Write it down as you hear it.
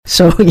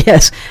So,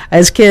 yes,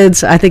 as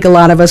kids, I think a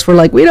lot of us were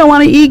like, we don't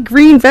want to eat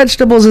green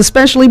vegetables,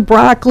 especially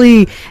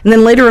broccoli. And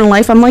then later in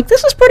life, I'm like,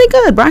 this is pretty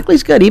good.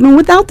 Broccoli's good, even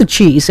without the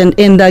cheese. And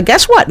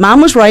guess what? Mom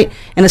was right,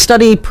 and a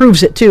study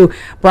proves it, too.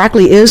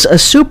 Broccoli is a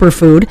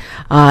superfood,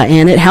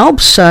 and it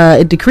helps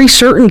decrease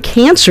certain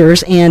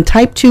cancers and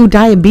type 2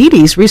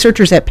 diabetes.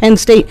 Researchers at Penn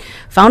State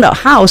found out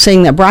how,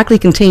 saying that broccoli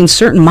contains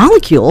certain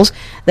molecules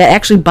that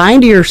actually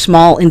bind to your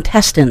small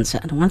intestines. I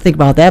don't want to think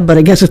about that, but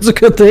I guess it's a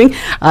good thing.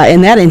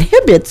 And that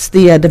inhibits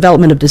the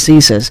development of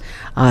diseases.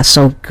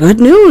 So good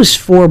news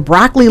for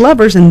broccoli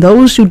lovers, and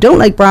those who don't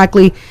like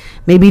broccoli,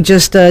 maybe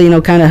just,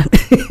 kind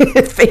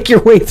of fake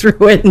your way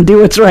through it and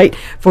do what's right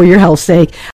for your health's sake.